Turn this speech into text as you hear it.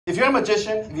if you're a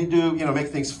magician, you do, make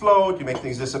things float, you make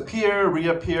things disappear,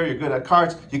 reappear, you're good at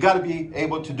cards, you got to be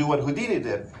able to do what Houdini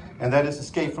did, and that is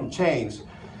escape from chains.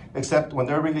 Except when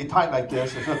they're really tight like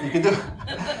this, there's nothing you can do.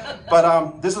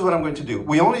 But this is what I'm going to do.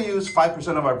 We only use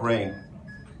 5% of our brain.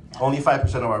 Only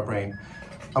 5% of our brain.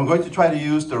 I'm going to try to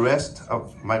use the rest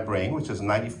of my brain, which is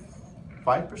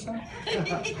 95%,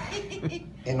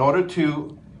 in order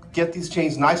to get these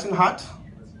chains nice and hot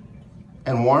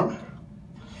and warm.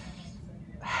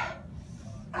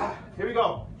 Here we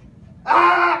go.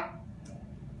 Ah!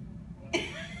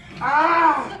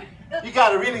 Ah! You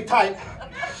got it really tight.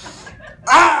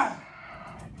 Ah!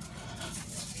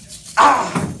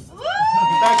 Ah!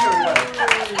 Thank you, everybody.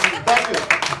 Thank you.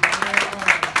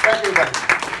 Thank you, everybody.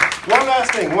 One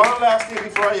last thing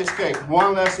before I escape.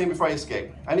 One last thing before I escape.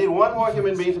 I need one more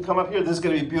human being to come up here. This is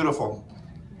going to be beautiful.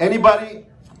 Anybody?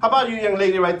 How about you, young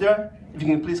lady right there? If you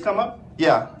can please come up.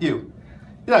 Yeah, you.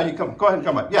 Yeah, you come. Go ahead and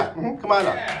come up. Yeah, come on up. Come on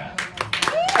up.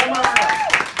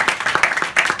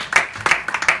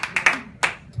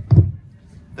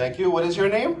 Thank you. What is your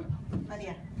name?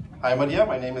 Maria. Hi, Maria.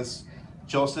 My name is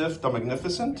Joseph the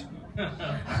Magnificent.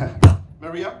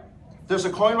 Maria, there's a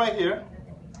coin right here.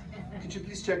 Could you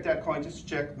please check that coin? Just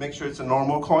check, make sure it's a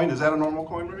normal coin. Is that a normal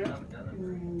coin, Maria?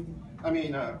 I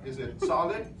mean, is it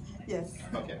solid? Yes.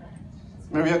 Okay.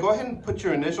 Maria, go ahead and put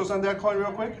your initials on that coin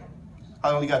real quick.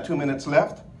 I only got 2 minutes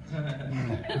left.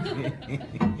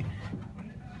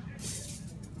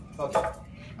 Okay.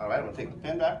 All right, I'm gonna take the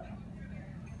pen back.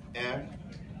 And,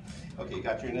 okay, you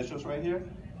got your initials right here.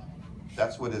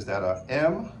 That's, what is that,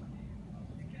 M?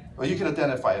 Oh, you can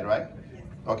identify it, right?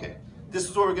 Okay. This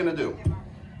is what we're gonna do.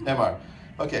 MR.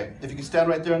 Okay, if you can stand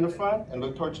right there in the front and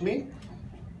look towards me,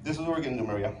 this is what we're gonna do,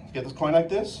 Maria. Get this coin like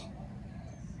this.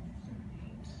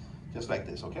 Just like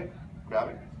this, okay? Grab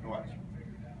it and watch.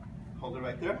 Hold it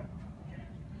right there.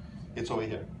 It's over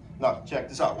here. Now, check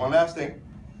this out. One last thing.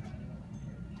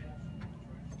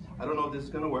 I don't know if this is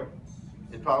gonna work.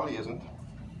 It probably isn't.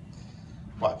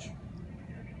 Watch.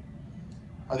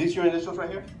 Are these your initials right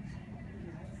here?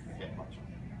 Okay, watch.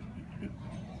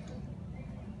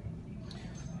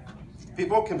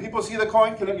 People, can people see the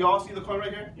coin? Can you all see the coin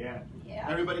right here? Yeah.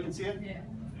 Everybody can see it? Yeah.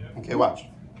 Okay, watch.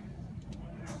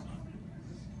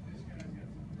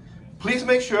 Please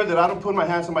make sure that I don't put my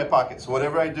hands in my pockets. So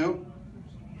whatever I do,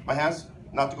 my hands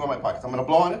not to go in my pockets. I'm gonna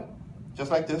blow on it,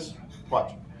 just like this.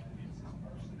 Watch.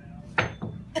 What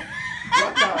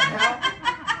the hell?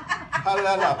 How did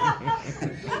that happen?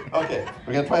 Okay,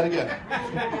 we're gonna try it again.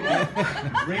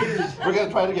 We're gonna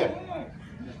try it again.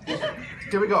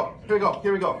 Here we go, here we go,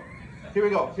 here we go. Here we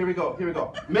go, here we go, here we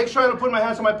go. Make sure I don't put my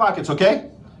hands in my pockets,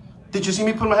 okay? Did you see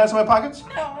me put my hands in my pockets?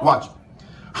 No. Watch.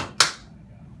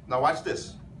 Now watch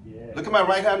this. Yeah. Look at my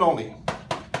right hand only.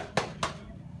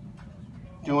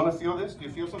 Do you want to feel this? Do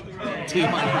you feel something right now?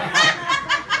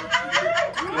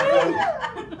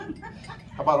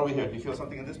 How about over here? Do you feel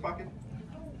something in this pocket?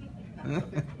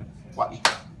 Watch.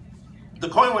 The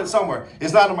coin went somewhere.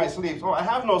 It's not in my sleeves. Oh, I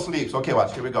have no sleeves. Okay,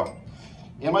 watch. Here we go.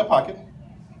 In my pocket.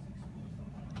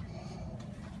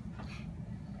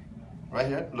 Right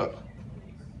here. Look.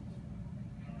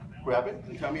 Grab it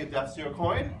and tell me if that's your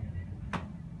coin.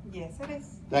 Yes, it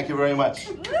is. Thank you very much.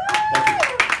 Thank you.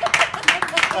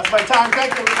 That's my time.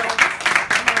 Thank you.